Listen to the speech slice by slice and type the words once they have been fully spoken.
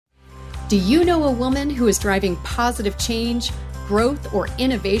Do you know a woman who is driving positive change, growth, or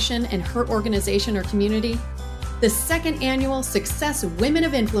innovation in her organization or community? The second annual Success Women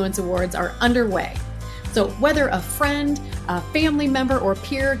of Influence Awards are underway. So whether a friend, a family member, or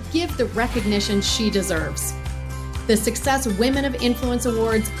peer, give the recognition she deserves. The Success Women of Influence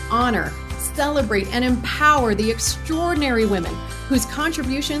Awards honor, celebrate, and empower the extraordinary women whose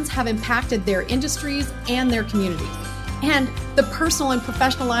contributions have impacted their industries and their communities, and the personal and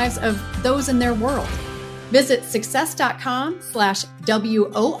professional lives of those in their world. Visit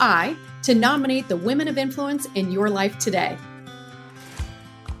success.com/WOI to nominate the women of influence in your life today.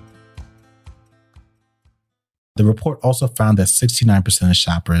 The report also found that 69% of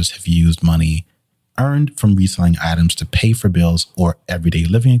shoppers have used money earned from reselling items to pay for bills or everyday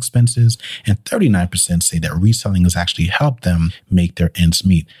living expenses, and 39% say that reselling has actually helped them make their ends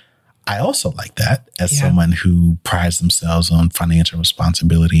meet. I also like that as someone who prides themselves on financial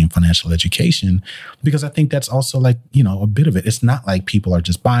responsibility and financial education, because I think that's also like, a bit of it. It's not like people are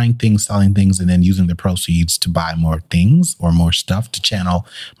just buying things, selling things, and then using the proceeds to buy more things or more stuff, to channel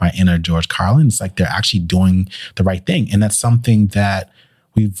my inner George Carlin. It's like they're actually doing the right thing. And that's something that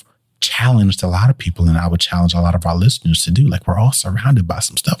we've challenged a lot of people, and I would challenge a lot of our listeners to do. Like, we're all surrounded by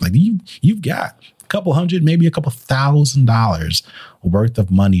some stuff. Like you've got a couple hundred, maybe a couple $1,000s worth of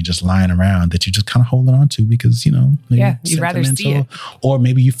money just lying around that you're just kind of holding on to because, maybe you'd rather see it. Or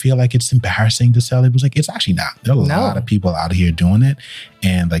maybe you feel like it's embarrassing to sell it. It was like, it's actually not. There are a lot of people out here doing it.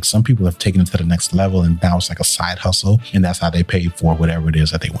 And like some people have taken it to the next level, and now it's like a side hustle. And that's how they pay for whatever it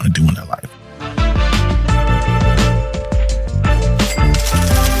is that they want to do in their life.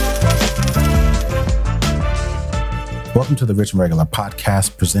 Welcome to the Rich and Regular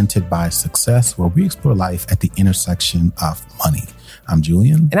podcast, presented by Success, where we explore life at the intersection of money. I'm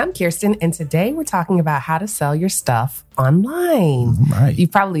Julian. And I'm Kirsten. And today we're talking about how to sell your stuff online. Right.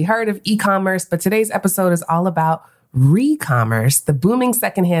 You've probably heard of e-commerce, but today's episode is all about re-commerce, the booming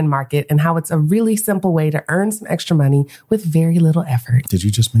secondhand market, and how it's a really simple way to earn some extra money with very little effort. Did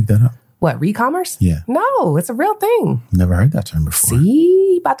you just make that up? What, re-commerce? Yeah. No, it's a real thing. Never heard that term before.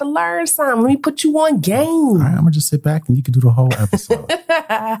 See, about to learn something. Let me put you on game. All right, I'm going to just sit back and you can do the whole episode.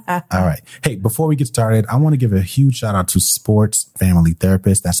 All right. Hey, before we get started, I want to give a huge shout out to Sports Family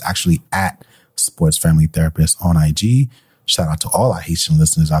Therapist. That's actually at Sports Family Therapist on IG. Shout out to all our Haitian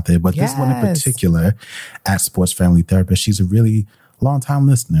listeners out there. But this one in particular, at Sports Family Therapist, she's a really long-time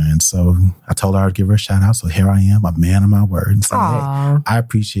listener. And so I told her I'd give her a shout out. So here I am, a man of my word, and saying, hey, I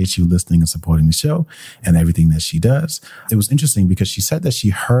appreciate you listening and supporting the show and everything that she does. It was interesting because she said that she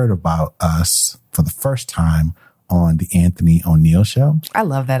heard about us for the first time on the Anthony O'Neill show. I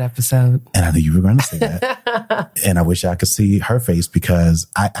love that episode. And I knew you were going to say that. And I wish I could see her face because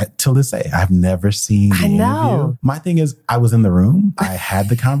I till this day, I've never seen the interview. My thing is, I was in the room. I had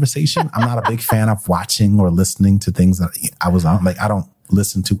the conversation. I'm not a big fan of watching or listening to things that I was on. Like, I don't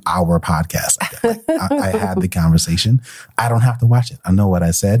listen to our podcast. Like, I had the conversation. I don't have to watch it. I know what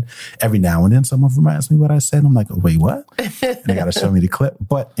I said. Every now and then someone reminds me what I said. I'm like, oh, wait, what? And they got to show me the clip.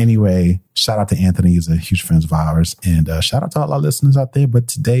 But anyway, shout out to Anthony. He's a huge friend of ours. And shout out to all our listeners out there. But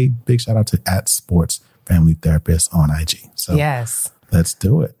today, big shout out to at Sports Family Therapist on IG. So yes, let's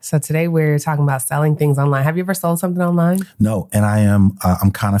do it. So today we're talking about selling things online. Have you ever sold something online? No. And I'm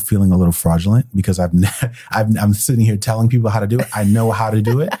kind of feeling a little fraudulent because I'm sitting here telling people how to do it. I know how to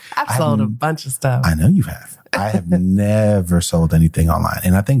do it. I've sold a bunch of stuff. I know you have. I have never sold anything online.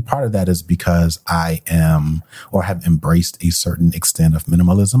 And I think part of that is because I am or have embraced a certain extent of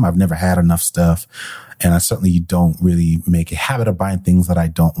minimalism. I've never had enough stuff. And I certainly don't really make a habit of buying things that I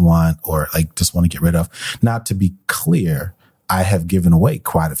don't want or like just want to get rid of. Not to be clear, I have given away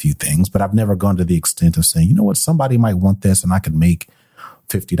quite a few things, but I've never gone to the extent of saying, you know what, somebody might want this and I could make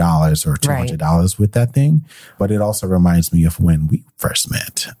 $50 or $200 with that thing. But it also reminds me of when we first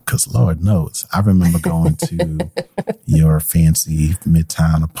met, because Lord knows, I remember going to your fancy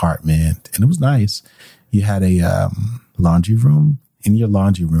Midtown apartment and it was nice. You had a laundry room. In your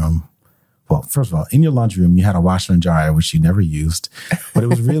laundry room, well, first of all, in your laundry room, you had a washer and dryer, which you never used, but it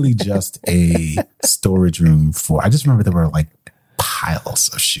was really just a storage room for, I just remember there were like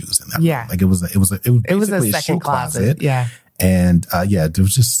piles of shoes in that room. Like it was a second closet. Yeah. And there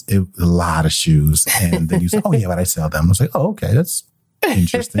was just a lot of shoes. And then you said, oh yeah, but I sell them. I was like, oh, okay, that's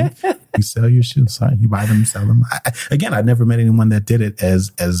interesting. You sell your shoes. Sorry, you buy them, sell them. I've never met anyone that did it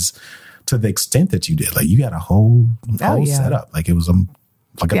as to the extent that you did. Like you had a whole setup. Like it was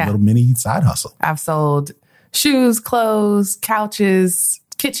like a little mini side hustle. I've sold shoes, clothes, couches,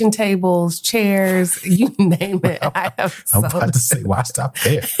 kitchen tables, chairs, you name it. I have sold. I'm about to say, why stop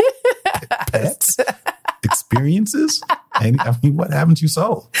there? Pets? Experiences? I mean, what haven't you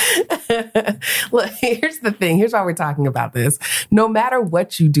sold? Look, here's the thing. Here's why we're talking about this. No matter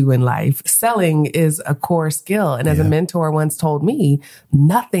what you do in life, selling is a core skill. And as a mentor once told me,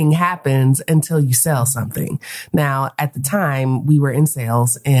 nothing happens until you sell something. Now, at the time, we were in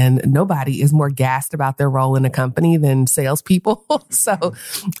sales and nobody is more gassed about their role in a company than salespeople. So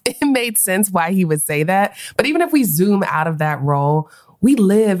it made sense why he would say that. But even if we zoom out of that role, we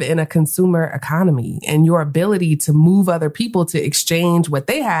live in a consumer economy, and your ability to move other people to exchange what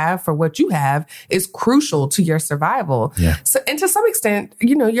they have for what you have is crucial to your survival. Yeah. So, and to some extent,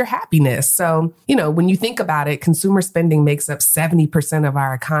 your happiness. So, when you think about it, consumer spending makes up 70% of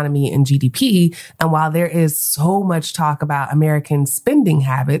our economy and GDP. And while there is so much talk about American spending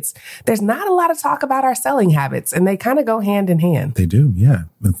habits, there's not a lot of talk about our selling habits, and they kind of go hand in hand. They do. Yeah.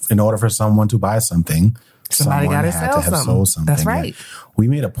 In order for someone to buy something, somebody got to sell something. That's right. Yeah. We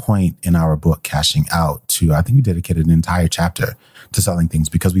made a point in our book, Cashing Out, to, I think we dedicated an entire chapter to selling things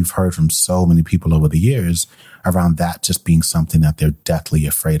because we've heard from so many people over the years around that just being something that they're deathly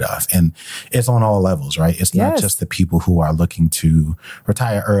afraid of. And it's on all levels, right? It's not just the people who are looking to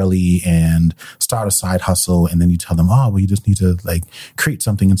retire early and start a side hustle. And then you tell them, oh, well, you just need to create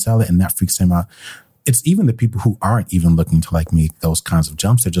something and sell it. And that freaks them out. It's even the people who aren't even looking to make those kinds of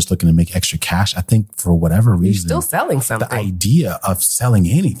jumps. They're just looking to make extra cash. I think for whatever reason, you're still selling something. The idea of selling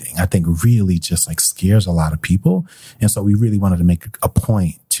anything, I think really just scares a lot of people. And so we really wanted to make a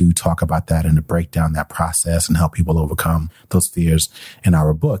point to talk about that and to break down that process and help people overcome those fears in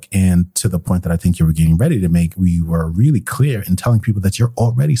our book. And to the point that I think you were getting ready to make, we were really clear in telling people that you're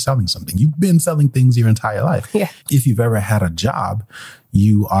already selling something. You've been selling things your entire life. Yeah. If you've ever had a job,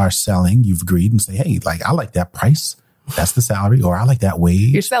 you are selling, you've agreed and say, hey, I like that price. That's the salary, or I like that wage.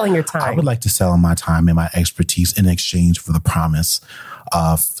 You're selling your time. I would like to sell my time and my expertise in exchange for the promise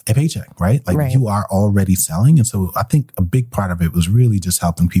of a paycheck, right? Right. You are already selling. And so I think a big part of it was really just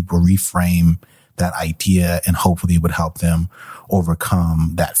helping people reframe that idea, and hopefully it would help them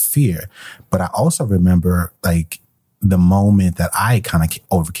overcome that fear. But I also remember the moment that I kind of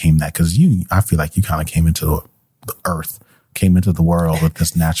overcame that, because I feel like you kind of came into the earth, came into the world with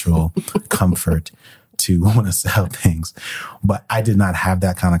this natural comfort to want to sell things. But I did not have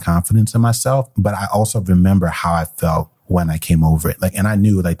that kind of confidence in myself. But I also remember how I felt when I came over it. And I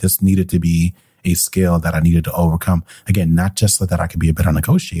knew this needed to be a skill that I needed to overcome. Again, not just so that I could be a better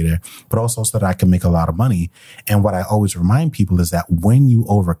negotiator, but also so that I can make a lot of money. And what I always remind people is that when you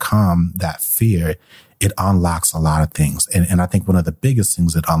overcome that fear, it unlocks a lot of things. And I think one of the biggest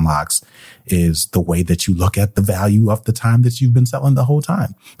things it unlocks is the way that you look at the value of the time that you've been selling the whole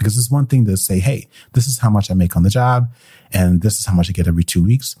time. Because it's one thing to say, hey, this is how much I make on the job, and this is how much I get every 2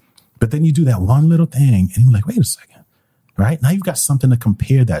 weeks. But then you do that one little thing, and you're like, wait a second, right? Now you've got something to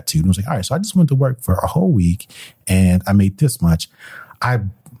compare that to. And I was like, all right, so I just went to work for a whole week, and I made this much. I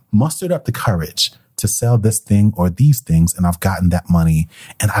mustered up the courage to sell this thing or these things, and I've gotten that money,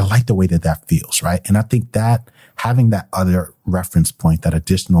 and I like the way that feels, right? And I think that having that other reference point, that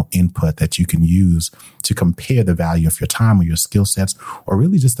additional input that you can use to compare the value of your time or your skill sets, or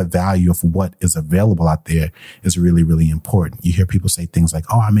really just the value of what is available out there, is really, really important. You hear people say things like,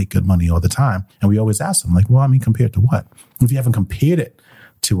 oh, I make good money all the time. And we always ask them well, compared to what? If you haven't compared it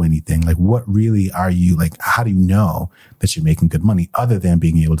to anything, what really are you, how do you know that you're making good money other than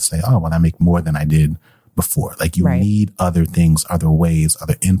being able to say, oh, well, I make more than I did before? You right. need other things, other ways,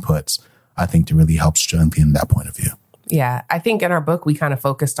 other inputs, I think, to really help strengthen that point of view. Yeah, I think in our book, we kind of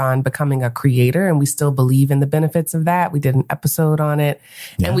focused on becoming a creator, and we still believe in the benefits of that. We did an episode on it.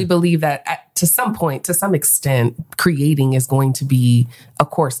 Yeah. And we believe that to some point, to some extent, creating is going to be a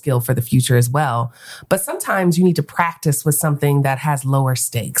core skill for the future as well. But sometimes you need to practice with something that has lower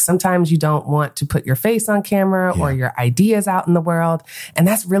stakes. Sometimes you don't want to put your face on camera or your ideas out in the world. And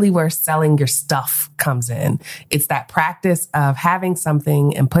that's really where selling your stuff comes in. It's that practice of having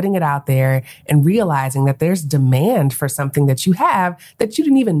something and putting it out there and realizing that there's demand for something that you have that you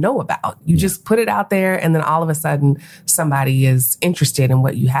didn't even know about. You just put it out there, and then all of a sudden somebody is interested in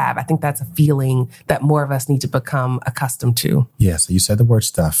what you have. I think that's a feeling that more of us need to become accustomed to. Yeah, so you said the word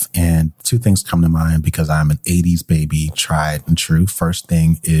stuff, and two things come to mind because I'm an 80s baby, tried and true. First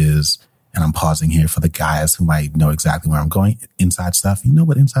thing is, and I'm pausing here for the guys who might know exactly where I'm going, Inside Stuff. You know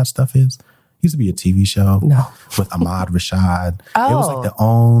what Inside Stuff is? It used to be a TV show with Ahmad Rashad. Oh. It was the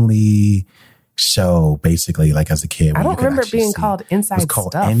only show, basically, as a kid. I don't remember it being called Inside Stuff. It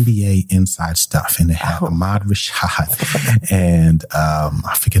was called NBA Inside Stuff, and it had Ahmad Rashad and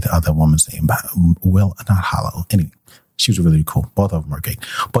I forget the other woman's name, but not Hollow. Anyway, she was really cool. Both of them were great.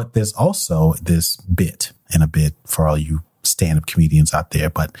 But there's also this bit, and a bit for all you stand-up comedians out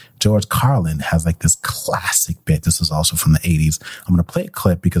there, but George Carlin has like this classic bit. This is also from the 80s. I'm going to play a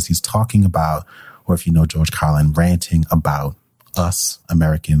clip because he's talking about, or if you know George Carlin, ranting about us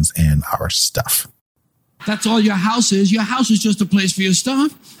Americans and our stuff. That's all your house is. Your house is just a place for your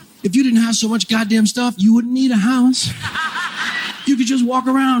stuff. If you didn't have so much goddamn stuff, you wouldn't need a house. You could just walk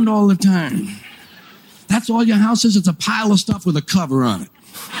around all the time. That's all your house is. It's a pile of stuff with a cover on it.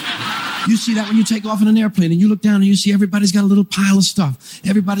 You see that when you take off in an airplane and you look down and you see everybody's got a little pile of stuff.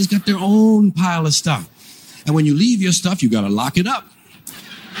 Everybody's got their own pile of stuff. And when you leave your stuff, you got to lock it up.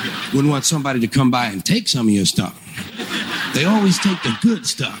 Wouldn't want somebody to come by and take some of your stuff. They always take the good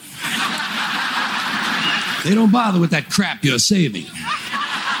stuff. They don't bother with that crap you're saving.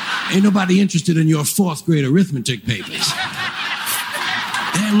 Ain't nobody interested in your 4th grade arithmetic papers.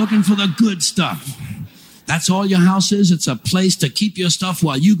 They're looking for the good stuff. That's all your house is. It's a place to keep your stuff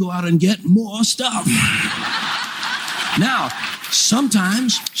while you go out and get more stuff. Now,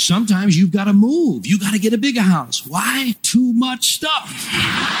 sometimes you've got to move. You got to get a bigger house. Why? Too much stuff.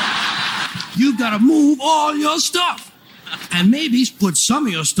 You've got to move all your stuff. And maybe put some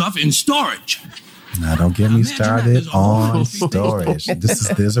of your stuff in storage. Now, don't get me started on storage.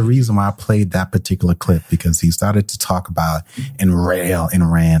 There's a reason why I played that particular clip, because he started to talk about and rail and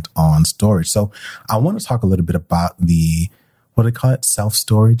rant on storage. So I want to talk a little bit about the, what do they call it,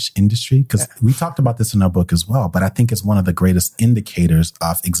 self-storage industry? Because we talked about this in our book as well, but I think it's one of the greatest indicators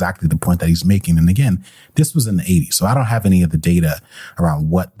of exactly the point that he's making. And again, this was in the 80s, so I don't have any of the data around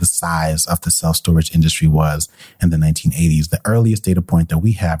what the size of the self-storage industry was in the 1980s. The earliest data point that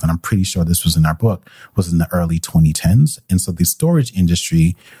we have, and I'm pretty sure this was in our book, was in the early 2010s. And so the storage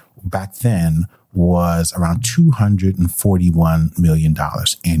industry back then was around $241 million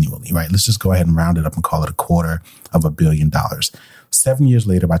annually, right? Let's just go ahead and round it up and call it $250 million. 7 years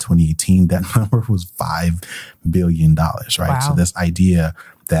later, by 2018, that number was $5 billion, right? Wow. So this idea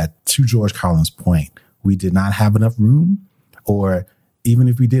that, to George Carlin's point, we did not have enough room, or even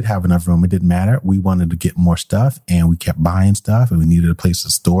if we did have enough room, it didn't matter. We wanted to get more stuff, and we kept buying stuff, and we needed a place to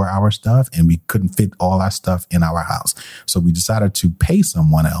store our stuff, and we couldn't fit all our stuff in our house. So we decided to pay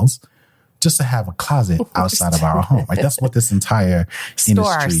someone else just to have a closet outside of our home. Like, that's what this entire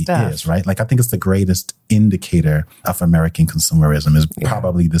industry is, right? Like, I think it's the greatest indicator of American consumerism is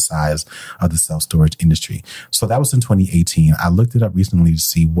probably the size of the self-storage industry. So that was in 2018. I looked it up recently to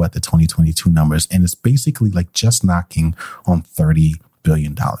see what the 2022 numbers, and it's basically like just knocking on $30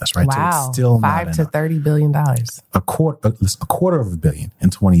 billion, right? Wow. So it's still $5 to $30 billion. A quarter of a billion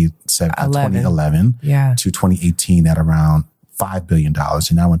in 2011 to 2018 at around $5 billion.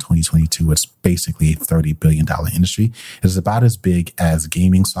 And now in 2022, it's basically a $30 billion industry. It's about as big as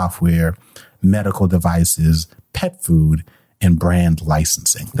gaming software, medical devices, pet food, and brand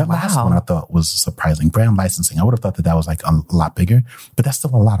licensing. That last one I thought was surprising. Brand licensing. I would have thought that was like a lot bigger, but that's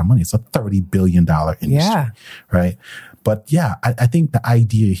still a lot of money. It's a $30 billion industry, right? But yeah, I think the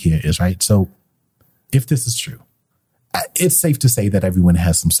idea here is, right, so if this is true, it's safe to say that everyone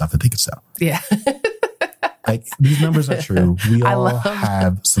has some stuff that they could sell. Yeah. Like, these numbers are true. We all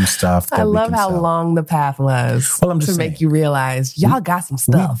have some stuff that we can sell. I love how long the path was to make you realize y'all got some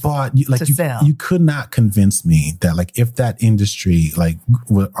stuff to sell. You could not convince me that, like, if that industry, like,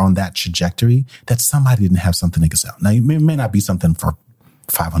 were on that trajectory, that somebody didn't have something they could sell. Now, it may not be something for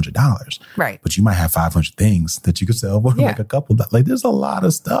 $500, right? But you might have 500 things that you could sell for like a couple. Like, there's a lot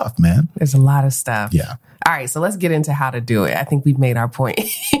of stuff, man. There's a lot of stuff. Yeah. All right, so let's get into how to do it. I think we've made our point.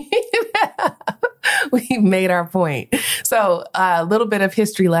 We've made our point. So a little bit of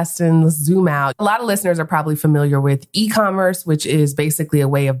history lesson. Let's zoom out. A lot of listeners are probably familiar with e-commerce, which is basically a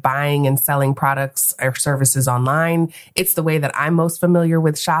way of buying and selling products or services online. It's the way that I'm most familiar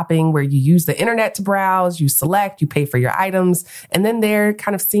with shopping, where you use the internet to browse, you select, you pay for your items, and then they're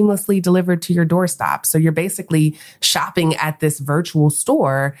kind of seamlessly delivered to your doorstep. So you're basically shopping at this virtual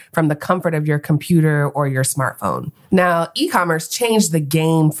store from the comfort of your computer or your smartphone. Now, e-commerce changed the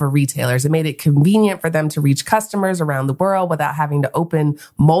game for retailers. It made it convenient for them to reach customers around the world without having to open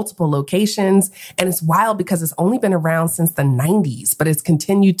multiple locations. And it's wild because it's only been around since the 90s, but it's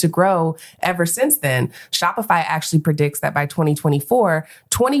continued to grow ever since then. Shopify actually predicts that by 2024,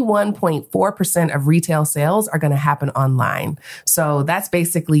 21.4% of retail sales are going to happen online. So that's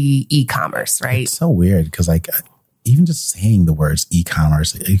basically e-commerce, right? It's so weird because, like, even just saying the words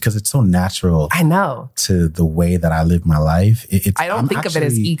e-commerce, because it's so natural. I know. To the way that I live my life. I don't think of it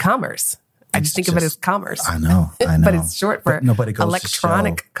as e-commerce. I just think of it as commerce. I know. But it's short for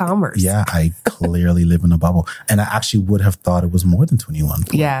electronic commerce. Yeah, I clearly live in a bubble. And I actually would have thought it was more than 21.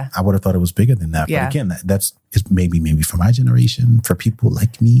 Yeah. I would have thought it was bigger than that. Yeah. But again, it's maybe for my generation, for people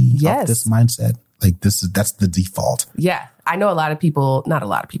like me, of this mindset. Like that's the default. Yeah. I know not a lot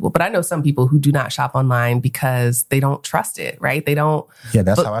of people, but I know some people who do not shop online because they don't trust it, right? They don't. Yeah,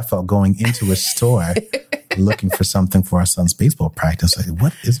 that's how I felt going into a store looking for something for our son's baseball practice. Like,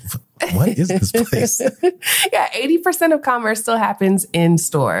 what is this place? Yeah, 80% of commerce still happens in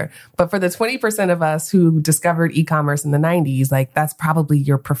store. But for the 20% of us who discovered e-commerce in the 90s, like that's probably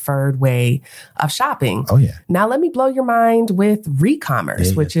your preferred way of shopping. Oh, yeah. Now, let me blow your mind with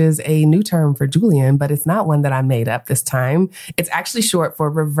re-commerce, which is a new term for Julian, but it's not one that I made up this time. It's actually short for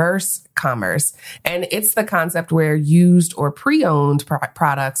reverse commerce. And it's the concept where used or pre-owned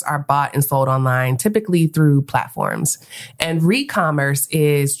products are bought and sold online, typically through platforms. And re-commerce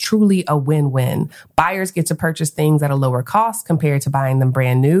is truly a win-win. Buyers get to purchase things at a lower cost compared to buying them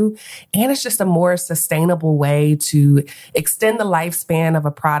brand new. And it's just a more sustainable way to extend the lifespan of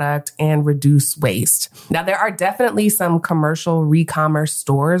a product and reduce waste. Now, there are definitely some commercial re-commerce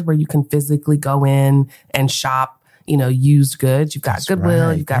stores where you can physically go in and shop used goods. You've got That's Goodwill,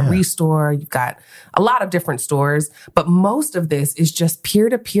 right, you've got Restore, you've got a lot of different stores. But most of this is just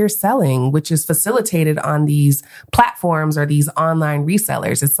peer-to-peer selling, which is facilitated on these platforms or these online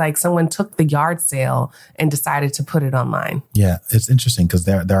resellers. It's like someone took the yard sale and decided to put it online. Yeah, it's interesting because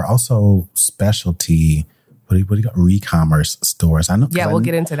there are also specialty. What do you got? Re-commerce stores. I know. Yeah, we'll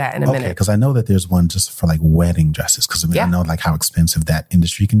get into that in a minute. Because I know that there's one just for like wedding dresses. Because I know like how expensive that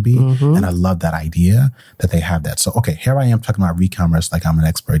industry can be, and I love that idea that they have that. So here I am talking about re-commerce like I'm an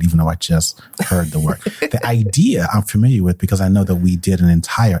expert, even though I just heard the word. The idea I'm familiar with because I know that we did an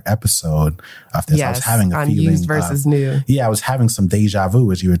entire episode of this. Yes, I was having a on feeling used versus new. Yeah, I was having some deja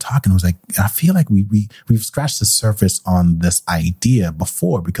vu as you were talking. I was like, I feel like we've scratched the surface on this idea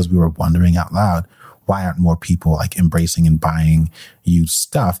before because we were wondering out loud. Why aren't more people like embracing and buying used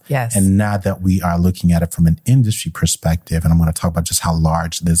stuff? Yes. And now that we are looking at it from an industry perspective, and I'm going to talk about just how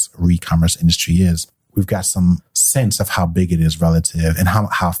large this re-commerce industry is, we've got some sense of how big it is relative and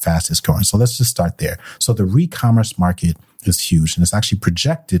how fast it's growing. So let's just start there. So the re-commerce market is huge, and it's actually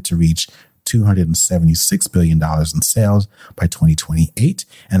projected to reach $276 billion in sales by 2028.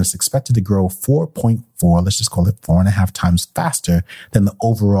 And it's expected to grow 4.4, let's just call it 4.5 times faster than the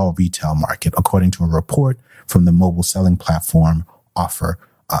overall retail market, according to a report from the mobile selling platform OfferUp.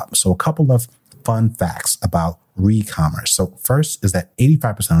 So a couple of fun facts about re-commerce. So first is that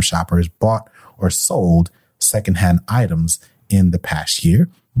 85% of shoppers bought or sold secondhand items in the past year.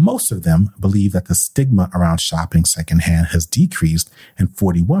 Most of them believe that the stigma around shopping secondhand has decreased, and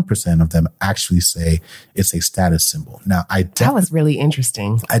 41% of them actually say it's a status symbol. Now, that was really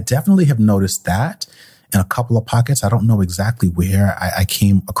interesting. I definitely have noticed that in a couple of pockets. I don't know exactly where I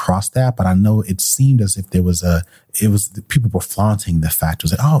came across that, but I know it seemed as if people were flaunting the fact. It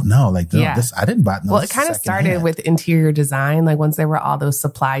was like, oh no, like this, I didn't buy it. No, well, it kind of started with interior design. Like once there were all those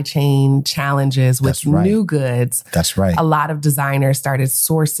supply chain challenges with new goods. That's right. A lot of designers started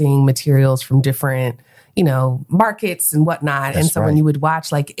sourcing materials from different markets and whatnot. That's and so when you would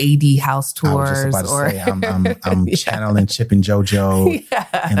watch like AD house tours I'm channeling Chip and JoJo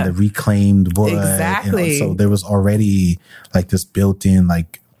and the reclaimed wood. Exactly. So there was already like this built-in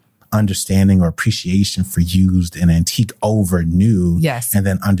like understanding or appreciation for used and antique over new. Yes. And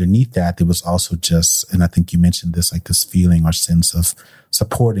then underneath that, there was also just, and I think you mentioned this, like this feeling or sense of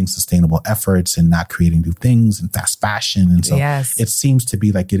supporting sustainable efforts and not creating new things and fast fashion. And so it seems to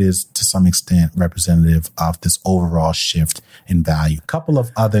be like it is to some extent representative of this overall shift in value. A couple of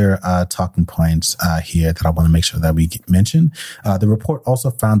other talking points here that I want to make sure that we mention. The report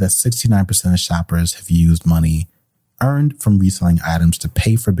also found that 69% of shoppers have used money earned from reselling items to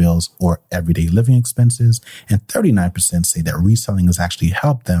pay for bills or everyday living expenses, and 39% say that reselling has actually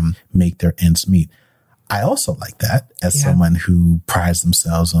helped them make their ends meet. I also like that as someone who prides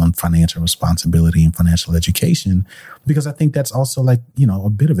themselves on financial responsibility and financial education, because I think that's also like, a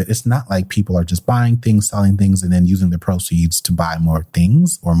bit of it. It's not like people are just buying things, selling things, and then using the proceeds to buy more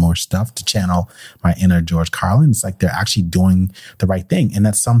things or more stuff to channel my inner George Carlin. It's like they're actually doing the right thing. And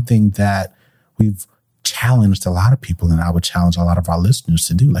that's something that we've challenged a lot of people, and I would challenge a lot of our listeners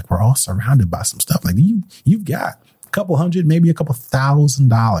to do. Like, we're all surrounded by some stuff. Like you've got a couple hundred, maybe a couple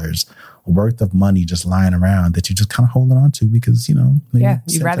 $1,000s worth of money just lying around that you just kind of holding on to because, maybe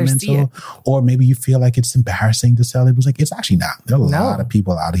you'd rather see it. Or maybe you feel like it's embarrassing to sell it. It was like, it's actually not. There are a lot of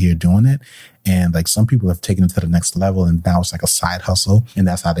people out here doing it. And like some people have taken it to the next level, and now it's like a side hustle, and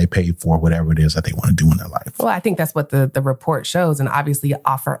that's how they pay for whatever it is that they want to do in their life. Well, I think that's what the report shows. And obviously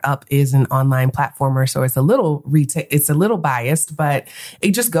OfferUp is an online platformer, so it's a little biased, but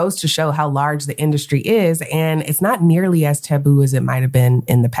it just goes to show how large the industry is. And it's not nearly as taboo as it might have been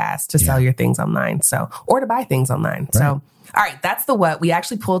in the past to sell your things online. So, or to buy things online. Right. So, all right, that's the what. We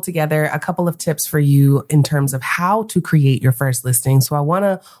actually pulled together a couple of tips for you in terms of how to create your first listing. So I want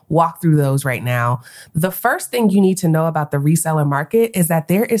to walk through those right now. The first thing you need to know about the reseller market is that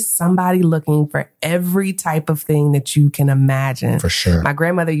there is somebody looking for every type of thing that you can imagine. For sure. My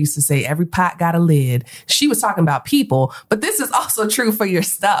grandmother used to say, every pot got a lid. She was talking about people, but this is also true for your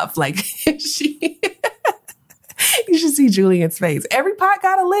stuff. Like you should see Julian's face. Every pot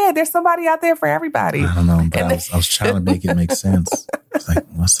got a lid. There's somebody out there for everybody. I don't know, but I was trying to make it make sense. It's like,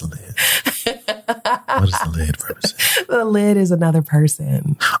 what's the lid? What does the lid represent? The lid is another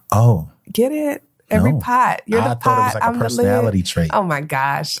person. Oh. Get it? Every pot. You're the pot. Thought it was like I'm a personality trait. Oh my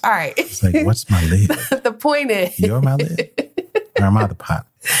gosh. All right. It's like, what's my lid? The point is. You're my lid? Or am I the pot?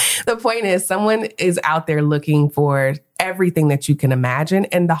 The point is someone is out there looking for everything that you can imagine.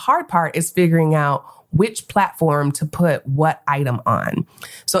 And the hard part is figuring out which platform to put what item on.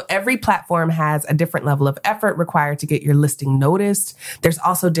 So every platform has a different level of effort required to get your listing noticed. There's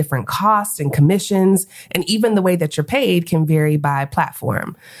also different costs and commissions, and even the way that you're paid can vary by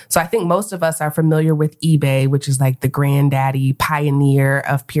platform. So I think most of us are familiar with eBay, which is like the granddaddy pioneer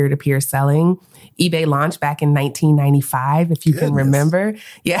of peer-to-peer selling. eBay launched back in 1995, if you can remember.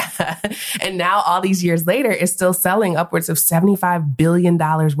 Yeah. And now all these years later, it's still selling upwards of $75 billion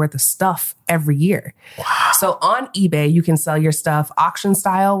worth of stuff every year. Wow. So on eBay, you can sell your stuff auction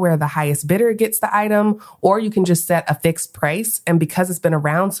style, where the highest bidder gets the item, or you can just set a fixed price. And because it's been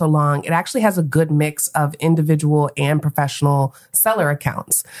around so long, it actually has a good mix of individual and professional seller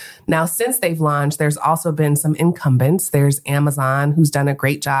accounts. Now, since they've launched, there's also been some incumbents. There's Amazon, who's done a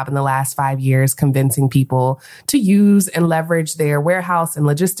great job in the last 5 years convincing people to use and leverage their warehouse and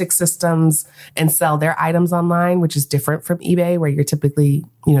logistics systems and sell their items online, which is different from eBay, where you're typically,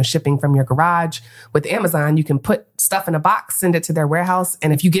 shipping from your garage. With Amazon, you can put stuff in a box, send it to their warehouse,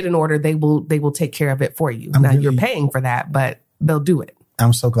 and if you get an order, they will take care of it for you. You're paying for that, but they'll do it.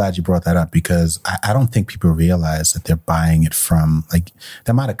 I'm so glad you brought that up, because I don't think people realize that they're buying it from, like,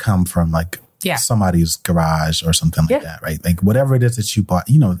 that might have come from somebody's garage or something like that, right? Like whatever it is that you bought,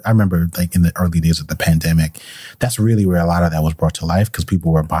 I remember like in the early days of the pandemic, that's really where a lot of that was brought to life, because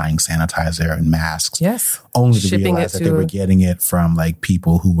people were buying sanitizer and masks. Yes. Only to realize that they were getting it from like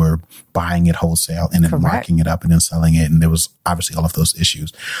people who were buying it wholesale and then marking it up and then selling it. And there was obviously all of those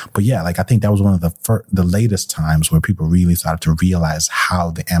issues. But yeah, like I think that was one of the latest times where people really started to realize how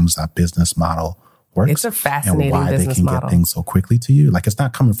the Amazon business model works. It's a fascinating and why business they can model. get things so quickly to you. Like it's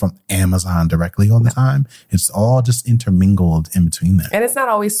not coming from Amazon directly all the time. It's all just intermingled in between there. And it's not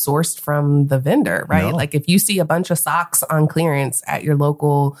always sourced from the vendor, right? No. Like if you see a bunch of socks on clearance at your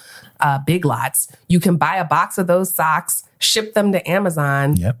local Big Lots, you can buy a box of those socks, ship them to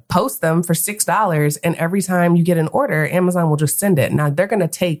Amazon, post them for $6. And every time you get an order, Amazon will just send it. Now they're going to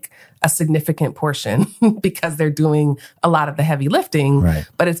take a significant portion because they're doing a lot of the heavy lifting, right.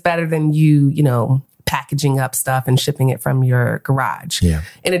 But it's better than you packaging up stuff and shipping it from your garage. Yeah.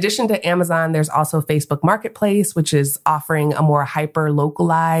 In addition to Amazon, there's also Facebook Marketplace, which is offering a more hyper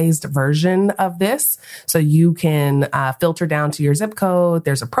localized version of this. So you can filter down to your zip code.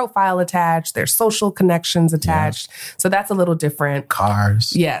 There's a profile attached. There's social connections attached. Yeah. So that's a little different.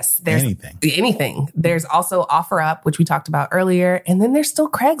 Cars. Yes. There's anything. There's also OfferUp, which we talked about earlier. And then there's still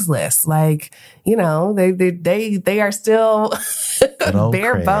Craigslist. Like, they are still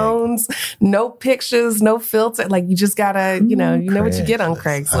bare bones, no pictures, no filter. Like you just gotta, you know what you get on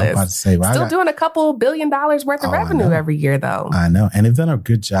Craigslist. I was about to say, still doing a couple $1 billion worth of revenue every year though. I know. And they've done a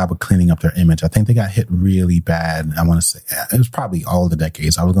good job of cleaning up their image. I think they got hit really bad. I want to say it was probably all the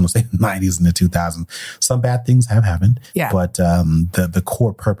decades. I was going to say the 90s and the 2000s. Some bad things have happened. Yeah. But the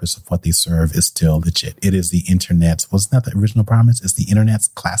core purpose of what they serve is still legit. It is the internet's, wasn't that the original promise? It's the internet's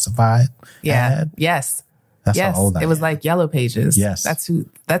classified ad? Yes. That's how old I am. It was like Yellow Pages. Yes.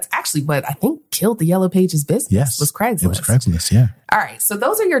 That's actually what I think killed the Yellow Pages business. Yes. Was Craigslist. It was Craigslist, yeah. All right. So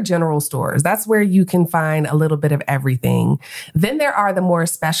those are your general stores. That's where you can find a little bit of everything. Then there are the more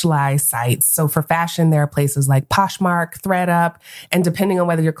specialized sites. So for fashion, there are places like Poshmark, ThreadUp, and depending on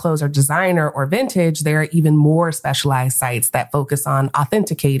whether your clothes are designer or vintage, there are even more specialized sites that focus on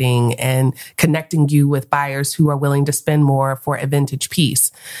authenticating and connecting you with buyers who are willing to spend more for a vintage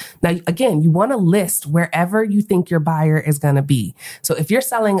piece. Now, again, you want to list wherever you think your buyer is going to be. So if you're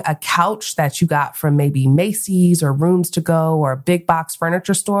selling a couch that you got from maybe Macy's or Rooms to Go or Big big box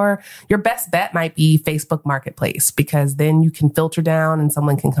furniture store, your best bet might be Facebook Marketplace, because then you can filter down and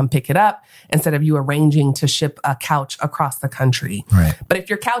someone can come pick it up instead of you arranging to ship a couch across the country. Right. But if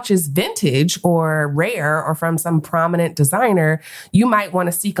your couch is vintage or rare or from some prominent designer, you might want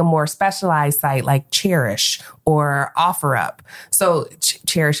to seek a more specialized site like Cherish or OfferUp. So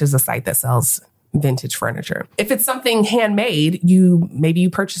Cherish is a site that sells vintage furniture. If it's something handmade, maybe you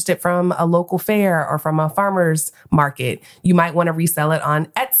purchased it from a local fair or from a farmer's market. You might want to resell it on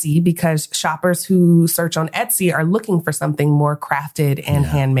Etsy, because shoppers who search on Etsy are looking for something more crafted and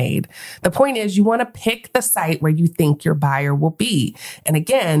handmade. The point is, you want to pick the site where you think your buyer will be. And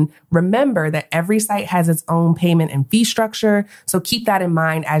again, remember that every site has its own payment and fee structure. So keep that in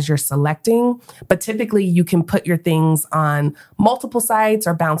mind as you're selecting. But typically you can put your things on multiple sites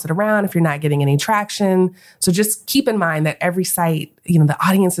or bounce it around if you're not getting any traction. So just keep in mind that every site, the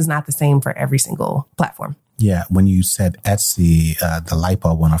audience is not the same for every single platform. Yeah. When you said Etsy, the light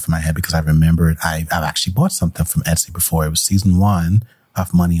bulb went off in my head, because I remembered I've actually bought something from Etsy before. It was season 1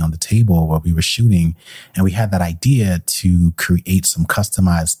 of Money on the Table, where we were shooting, and we had that idea to create some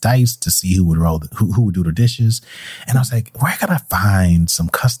customized dice to see who would do the dishes. And I was like, where can I find some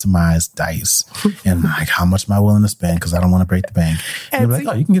customized dice? And like, how much am I willing to spend? Because I don't want to break the bank. And they were like,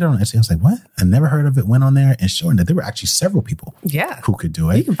 oh, you can get it on Etsy. I was like, what? I never heard of it. Went on there and showing that there were actually several people who could do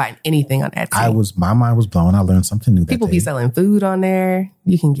it. You can find anything on Etsy. My mind was blown. I learned something new that People day. be selling food on there.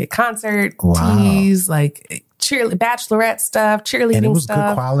 You can get concert tees, like bachelorette stuff, cheerleading stuff. And it was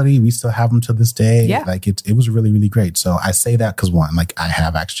good quality. We still have them to this day. Yeah. Like it was really, really great. So I say that because 1, like I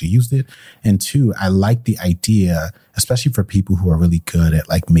have actually used it. And 2, I like the idea, especially for people who are really good at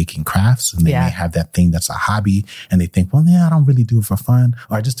like making crafts, and they may have that thing that's a hobby and they think, well, I don't really do it for fun,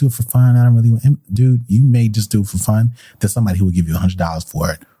 or I just do it for fun. I don't really want. Dude, you may just do it for fun. There's somebody who will give you $100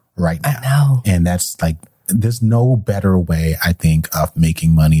 for it right now. I know. And that's like, there's no better way, I think, of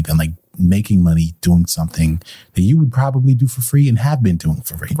making money than like making money doing something that you would probably do for free and have been doing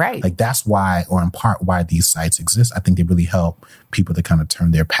for free. Right. Like that's why, or in part why these sites exist. I think they really help people to kind of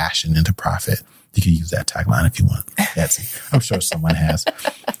turn their passion into profit. You can use that tagline if you want. Etsy. I'm sure someone has.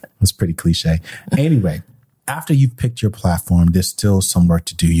 It's pretty cliche. Anyway, after you've picked your platform, there's still some work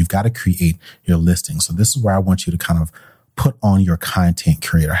to do. You've got to create your listing. So this is where I want you to kind of put on your content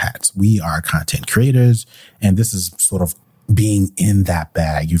creator hats. We are content creators, and this is sort of being in that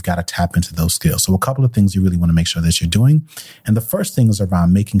bag. You've got to tap into those skills. So a couple of things you really want to make sure that you're doing. And the first thing is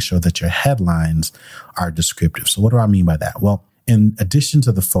around making sure that your headlines are descriptive. So what do I mean by that? Well, in addition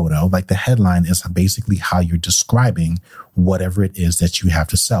to the photo, like the headline is basically how you're describing whatever it is that you have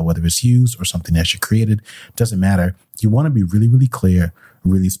to sell, whether it's used or something that you created, doesn't matter. You want to be really, really clear,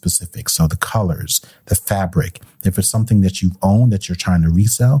 really specific. So the colors, the fabric, if it's something that you've owned that you're trying to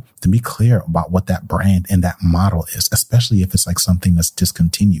resell, to be clear about what that brand and that model is, especially if it's like something that's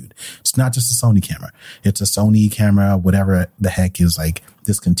discontinued. It's not just a Sony camera. It's a Sony camera, whatever the heck is like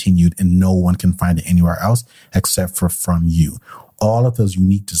discontinued, and no one can find it anywhere else except for from you. All of those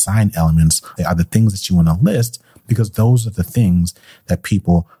unique design elements are the things that you want to list, because those are the things that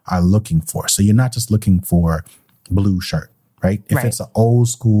people are looking for. So you're not just looking for blue shirt, right? If it's an old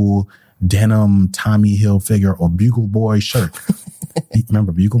school denim Tommy Hilfiger or Bugle Boy shirt.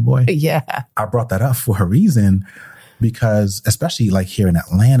 Remember Bugle Boy? Yeah. I brought that up for a reason, because especially like here in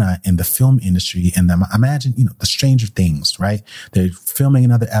Atlanta in the film industry, and imagine, the Stranger Things, right? They're filming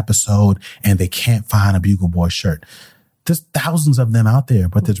another episode and they can't find a Bugle Boy shirt. There's thousands of them out there,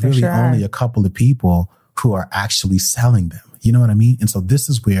 but there's really only a couple of people who are actually selling them. You know what I mean? And so this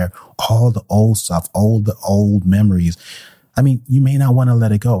is where all the old stuff, all the old memories, I mean, you may not want to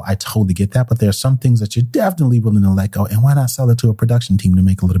let it go. I totally get that. But there are some things that you're definitely willing to let go. And why not sell it to a production team to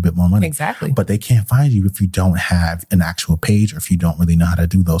make a little bit more money? Exactly. But they can't find you if you don't have an actual page, or if you don't really know how to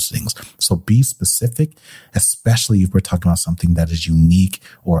do those things. So be specific, especially if we're talking about something that is unique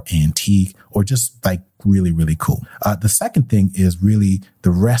or antique or just like really, really cool. The second thing is really the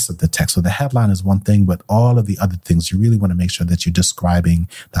rest of the text. So the headline is one thing, but all of the other things, you really want to make sure that you're describing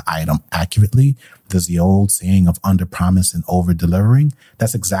the item accurately. There's the old saying of under promise and over delivering.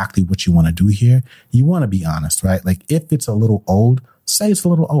 That's exactly what you want to do here. You want to be honest, right? Like if it's a little old, say it's a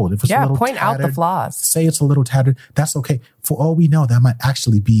little old. If it's a little point tattered, out the flaws. Say it's a little tattered. That's okay. For all we know, that might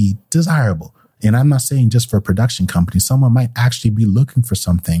actually be desirable. And I'm not saying just for a production company. Someone might actually be looking for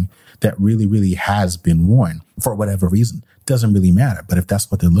something that really, really has been worn for whatever reason. doesn't really matter. But if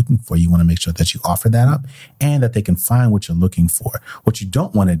that's what they're looking for, you want to make sure that you offer that up and that they can find what you're looking for. What you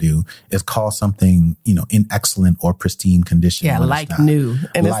don't want to do is call something, in excellent or pristine condition. Yeah, like new.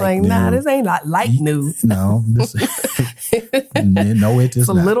 And it's like, nah, this ain't like new. No, no, it is It's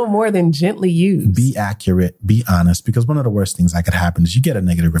a little more than gently used. Be accurate, be honest, because one of the worst things that could happen is you get a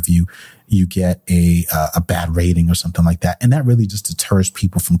negative review, you get a bad rating or something like that. And that really just deters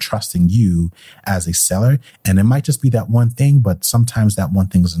people from trusting you as a seller. And it might just be that one thing, but sometimes that one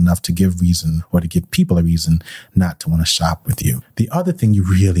thing is enough to give reason or to give people a reason not to want to shop with you. The other thing you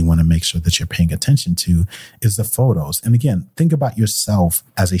really want to make sure that you're paying attention to is the photos. And again, think about yourself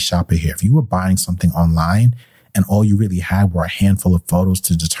as a shopper here. If you were buying something online and all you really had were a handful of photos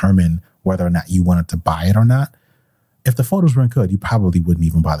to determine whether or not you wanted to buy it or not, if the photos weren't good, you probably wouldn't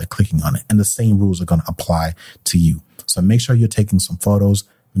even bother clicking on it. And the same rules are going to apply to you. So make sure you're taking some photos,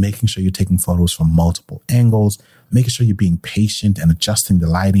 making sure you're taking photos from multiple angles, making sure you're being patient and adjusting the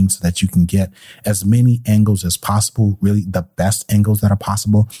lighting so that you can get as many angles as possible, really the best angles that are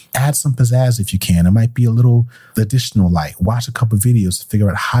possible. Add some pizzazz if you can. It might be a little additional light. Watch a couple of videos to figure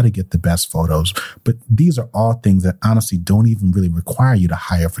out how to get the best photos. But these are all things that honestly don't even really require you to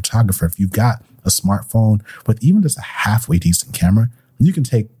hire a photographer. If you've got a smartphone with even just a halfway decent camera, you can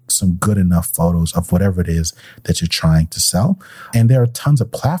take some good enough photos of whatever it is that you're trying to sell. And there are tons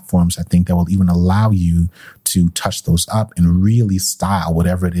of platforms, I think, that will even allow you to touch those up and really style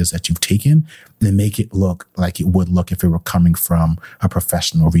whatever it is that you've taken and make it look like it would look if it were coming from a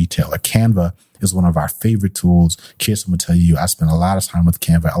professional retailer. Canva is one of our favorite tools. Kirsten will tell you, I spend a lot of time with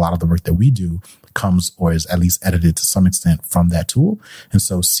Canva. A lot of the work that we do comes or is at least edited to some extent from that tool. And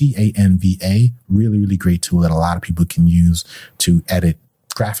so Canva, really, really great tool that a lot of people can use to edit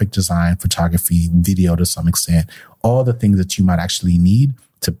graphic design, photography, video to some extent, all the things that you might actually need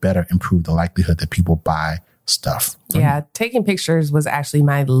to better improve the likelihood that people buy stuff. Yeah, taking pictures was actually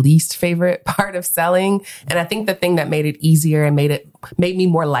my least favorite part of selling. And I think the thing that made it easier and made me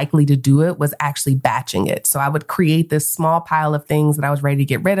more likely to do it was actually batching it. So I would create this small pile of things that I was ready to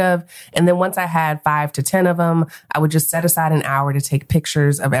get rid of. And then once I had 5 to 10 of them, I would just set aside an hour to take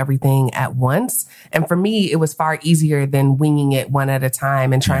pictures of everything at once. And for me, it was far easier than winging it one at a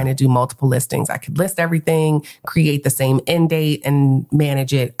time and trying to do multiple listings. I could list everything, create the same end date, and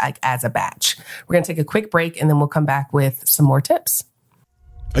manage it like as a batch. We're going to take a quick break and then we'll come back with some more tips.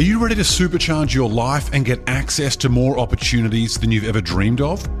 Are you ready to supercharge your life and get access to more opportunities than you've ever dreamed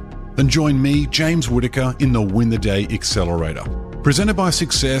of? Then join me, James Whitaker, in the Win the Day Accelerator. Presented by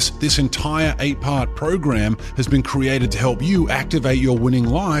Success, this entire 8-part program has been created to help you activate your winning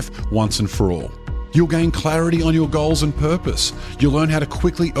life once and for all. You'll gain clarity on your goals and purpose. You'll learn how to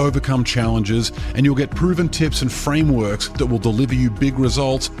quickly overcome challenges, and you'll get proven tips and frameworks that will deliver you big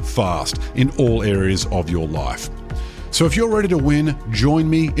results fast in all areas of your life. So if you're ready to win, join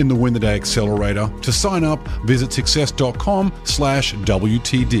me in the Win the Day Accelerator. To sign up, visit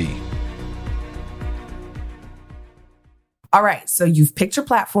success.com/WTD. All right, so you've picked your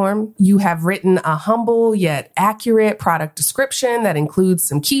platform. You have written a humble yet accurate product description that includes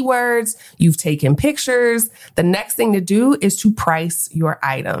some keywords. You've taken pictures. The next thing to do is to price your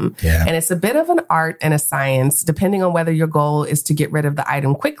item. Yeah. And it's a bit of an art and a science, depending on whether your goal is to get rid of the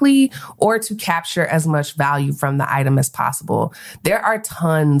item quickly or to capture as much value from the item as possible. There are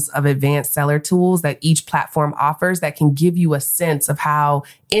tons of advanced seller tools that each platform offers that can give you a sense of how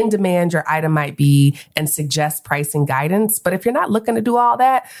in demand your item might be and suggest pricing guidance. But if you're not looking to do all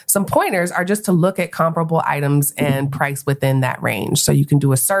that, some pointers are just to look at comparable items and price within that range. So you can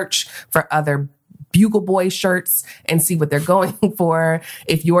do a search for other Bugle Boy shirts and see what they're going for.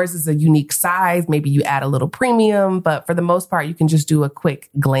 If yours is a unique size, maybe you add a little premium, but for the most part, you can just do a quick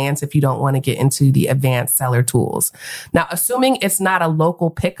glance if you don't want to get into the advanced seller tools. Now, assuming it's not a local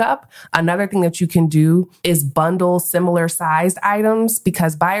pickup, another thing that you can do is bundle similar sized items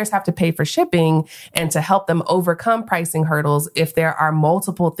because buyers have to pay for shipping, and to help them overcome pricing hurdles, if there are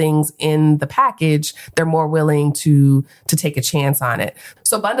multiple things in the package, they're more willing to take a chance on it.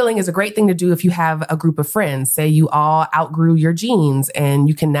 So bundling is a great thing to do if you have a group of friends. Say you all outgrew your jeans and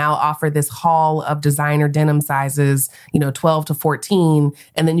you can now offer this haul of designer denim sizes, 12 to 14,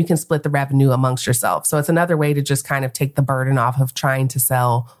 and then you can split the revenue amongst yourself. So it's another way to just kind of take the burden off of trying to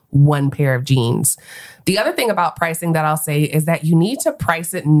sell one pair of jeans. The other thing about pricing that I'll say is that you need to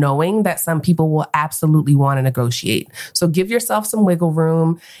price it knowing that some people will absolutely want to negotiate. So give yourself some wiggle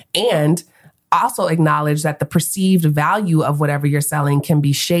room. And also acknowledge that the perceived value of whatever you're selling can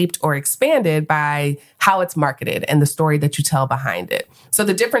be shaped or expanded by how it's marketed and the story that you tell behind it. So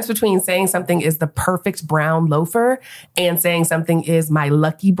the difference between saying something is the perfect brown loafer and saying something is my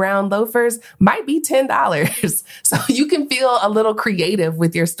lucky brown loafers might be $10. So you can feel a little creative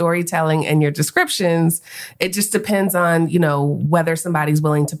with your storytelling and your descriptions. It just depends on, whether somebody's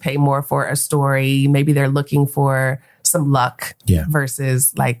willing to pay more for a story. Maybe they're looking for some luck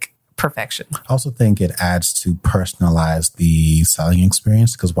versus like perfection. I also think it adds to personalize the selling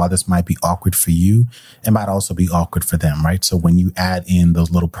experience, because while this might be awkward for you, it might also be awkward for them, right? So when you add in those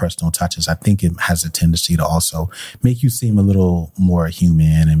little personal touches, I think it has a tendency to also make you seem a little more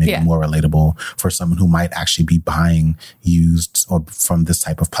human and maybe more relatable for someone who might actually be buying used or from this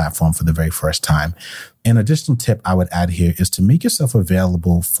type of platform for the very first time. An additional tip I would add here is to make yourself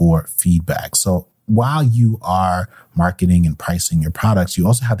available for feedback. So while you are marketing and pricing your products, you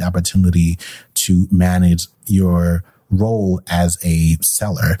also have the opportunity to manage your role as a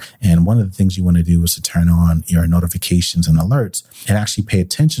seller. And one of the things you want to do is to turn on your notifications and alerts and actually pay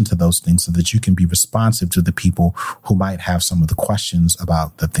attention to those things so that you can be responsive to the people who might have some of the questions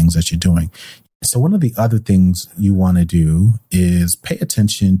about the things that you're doing. So one of the other things you want to do is pay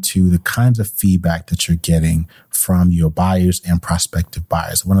attention to the kinds of feedback that you're getting from your buyers and prospective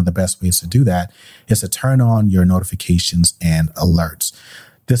buyers. One of the best ways to do that is to turn on your notifications and alerts.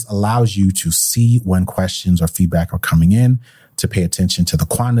 This allows you to see when questions or feedback are coming in, to pay attention to the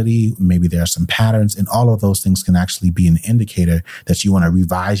quantity. Maybe there are some patterns, and all of those things can actually be an indicator that you want to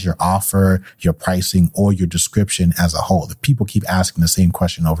revise your offer, your pricing, or your description as a whole. If people keep asking the same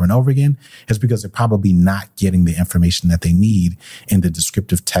question over and over again, it's because they're probably not getting the information that they need in the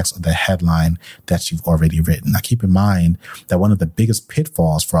descriptive text or the headline that you've already written. Now, keep in mind that one of the biggest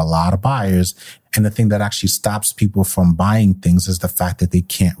pitfalls for a lot of buyers, and the thing that actually stops people from buying things, is the fact that they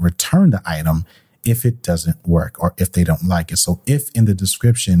can't return the item if it doesn't work or if they don't like it. So if in the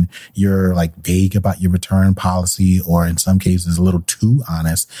description you're like vague about your return policy, or in some cases a little too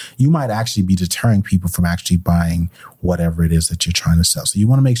honest, you might actually be deterring people from actually buying whatever it is that you're trying to sell. So you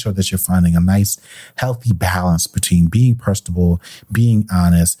want to make sure that you're finding a nice, healthy balance between being personable, being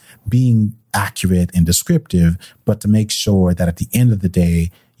honest, being accurate and descriptive, but to make sure that at the end of the day,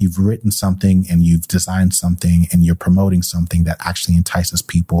 you've written something and you've designed something and you're promoting something that actually entices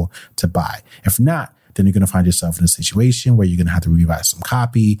people to buy. If not, then you're going to find yourself in a situation where you're going to have to revise some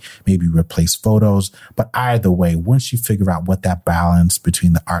copy, maybe replace photos. But either way, once you figure out what that balance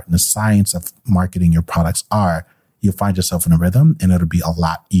between the art and the science of marketing your products are, you'll find yourself in a rhythm, and it'll be a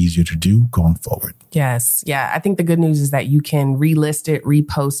lot easier to do going forward. Yes. Yeah. I think the good news is that you can relist it,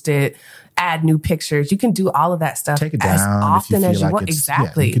 repost it, add new pictures. You can do all of that stuff Take it down as often as you want.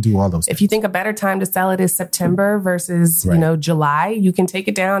 Exactly. You can do all those things. If you think a better time to sell it is September versus, July, you can take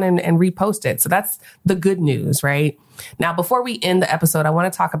it down and repost it. So that's the good news, right? Now, before we end the episode, I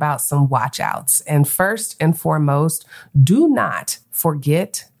want to talk about some watch outs. And first and foremost, do not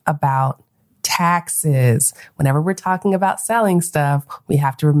forget about taxes. Whenever we're talking about selling stuff, we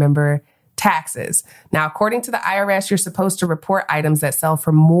have to remember taxes. Now, according to the IRS, you're supposed to report items that sell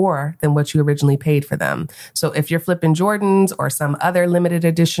for more than what you originally paid for them. So if you're flipping Jordans or some other limited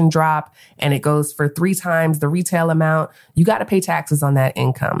edition drop and it goes for 3 times the retail amount, you got to pay taxes on that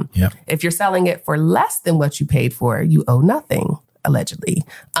income. Yep. If you're selling it for less than what you paid for, you owe nothing. Allegedly,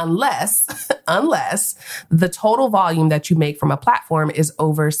 unless the total volume that you make from a platform is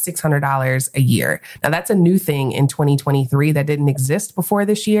over $600 a year. Now, that's a new thing in 2023 that didn't exist before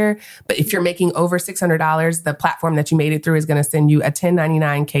this year. But if you're making over $600, the platform that you made it through is going to send you a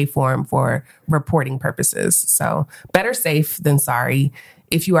 1099-K form for reporting purposes. So better safe than sorry.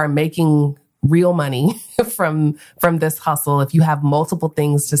 If you are making real money from this hustle, if you have multiple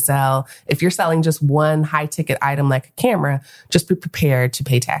things to sell, if you're selling just one high ticket item like a camera, just be prepared to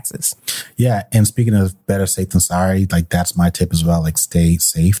pay taxes. Yeah. And speaking of better safe than sorry, like that's my tip as well. Like stay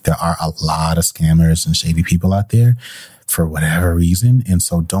safe. There are a lot of scammers and shady people out there for whatever reason. And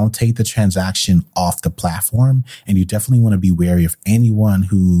so don't take the transaction off the platform. And you definitely want to be wary of anyone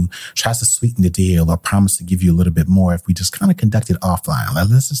who tries to sweeten the deal or promise to give you a little bit more if we just kind of conduct it offline. Like,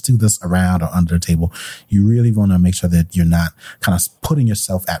 let's just do this around or under the table. You really want to make sure that you're not kind of putting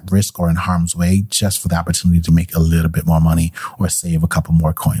yourself at risk or in harm's way just for the opportunity to make a little bit more money or save a couple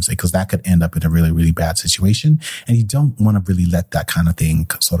more coins, because that could end up in a really, really bad situation. And you don't want to really let that kind of thing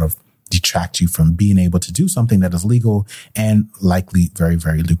sort of detract you from being able to do something that is legal and likely very,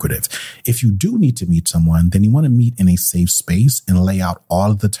 very lucrative. If you do need to meet someone, then you want to meet in a safe space and lay out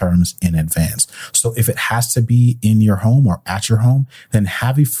all of the terms in advance. So if it has to be in your home or at your home, then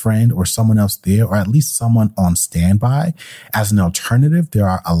have a friend or someone else there, or at least someone on standby. As an alternative, there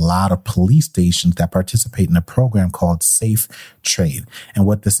are a lot of police stations that participate in a program called Safe Trade. And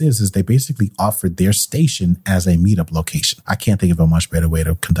what this is they basically offer their station as a meetup location. I can't think of a much better way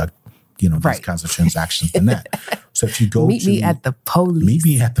to conduct these kinds of transactions than that. So if you go meet me at the police. Meet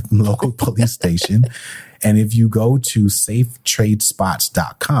me at the local police station. And if you go to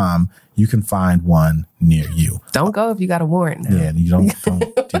safetradespots.com, you can find one near you. Don't go if you got a warrant now. Yeah, you don't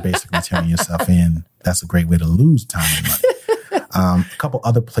you're basically turning yourself in. That's a great way to lose time and money. A couple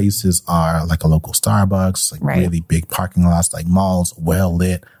other places are like a local Starbucks, like really big parking lots, like malls, well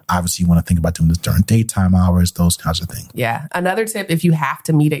lit. Obviously, you want to think about doing this during daytime hours, those kinds of things. Yeah. Another tip, if you have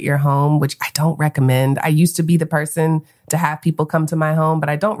to meet at your home, which I don't recommend. I used to be the person to have people come to my home, but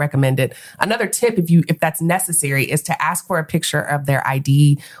I don't recommend it. Another tip, if that's necessary, is to ask for a picture of their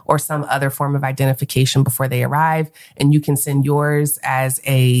ID or some other form of identification before they arrive. And you can send yours as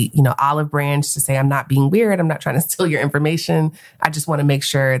a, olive branch to say, I'm not being weird. I'm not trying to steal your information. I just want to make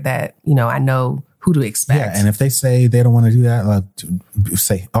sure that, I know who to expect. Yeah, and if they say they don't want to do that,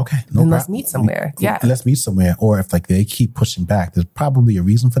 say, okay, no problem. Let's meet somewhere. Yeah. Let's meet somewhere. Or if they keep pushing back, there's probably a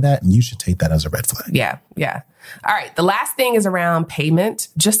reason for that, and you should take that as a red flag. Yeah. All right. The last thing is around payment.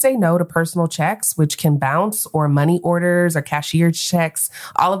 Just say no to personal checks, which can bounce, or money orders or cashier checks.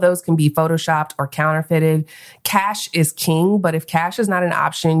 All of those can be photoshopped or counterfeited. Cash is king, but if cash is not an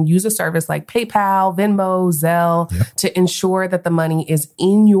option, use a service like PayPal, Venmo, Zelle to ensure that the money is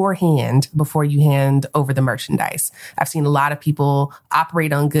in your hand before you hand over the merchandise. I've seen a lot of people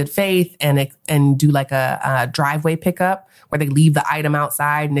operate on good faith and do like a driveway pickup where they leave the item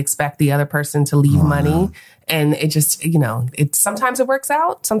outside and expect the other person to leave money. No. And it just, sometimes it works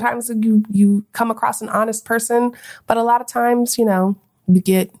out. Sometimes you come across an honest person, but a lot of times, you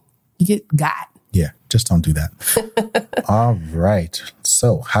get got. Yeah, just don't do that. All right.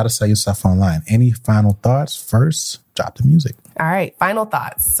 So how to sell yourself online. Any final thoughts? First, drop the music. All right. Final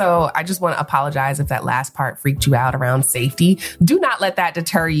thoughts. So I just want to apologize if that last part freaked you out around safety. Do not let that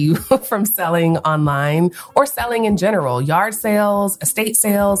deter you from selling online or selling in general. Yard sales, estate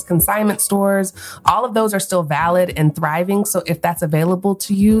sales, consignment stores, all of those are still valid and thriving. So if that's available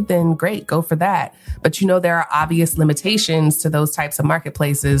to you, then great, go for that. But there are obvious limitations to those types of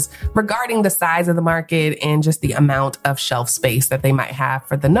marketplaces regarding the size of the market and just the amount of shelf space that they might have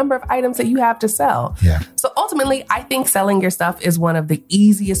for the number of items that you have to sell. Yeah. So ultimately, I think selling your stuff is one of the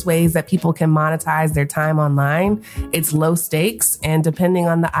easiest ways that people can monetize their time online. It's low stakes, and depending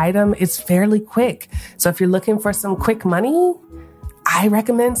on the item, it's fairly quick. So if you're looking for some quick money, I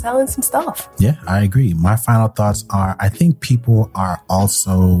recommend selling some stuff. Yeah, I agree. My final thoughts are, I think people are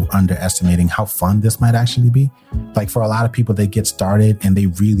also underestimating how fun this might actually be. Like for a lot of people, they get started and they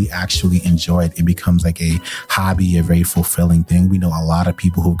really actually enjoy it. It becomes like a hobby, a very fulfilling thing. We know a lot of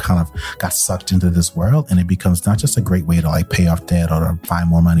people who kind of got sucked into this world, and it becomes not just a great way to pay off debt or to find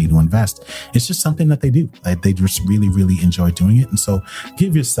more money to invest. It's just something that they do. They just really, really enjoy doing it. And so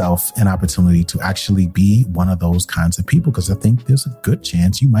give yourself an opportunity to actually be one of those kinds of people, because I think there's a good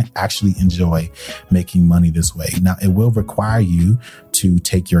chance you might actually enjoy making money this way. Now, it will require you to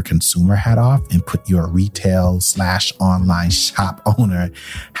take your consumer hat off and put your retail/online shop owner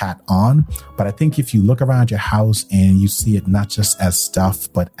hat on. But I think if you look around your house and you see it not just as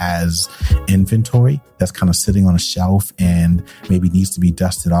stuff, but as inventory that's kind of sitting on a shelf and maybe needs to be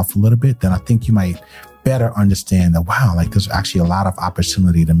dusted off a little bit, then I think you might better understand that, wow, there's actually a lot of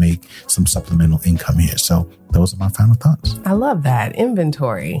opportunity to make some supplemental income here. So those are my final thoughts. I love that.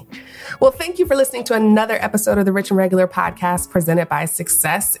 Inventory. Well, thank you for listening to another episode of the Rich and Regular podcast presented by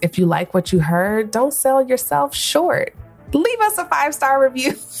Success. If you like what you heard, don't sell yourself short. Leave us a 5-star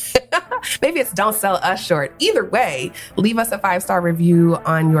review. Maybe it's don't sell us short. Either way, leave us a 5-star review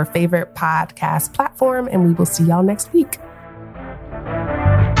on your favorite podcast platform, and we will see y'all next week.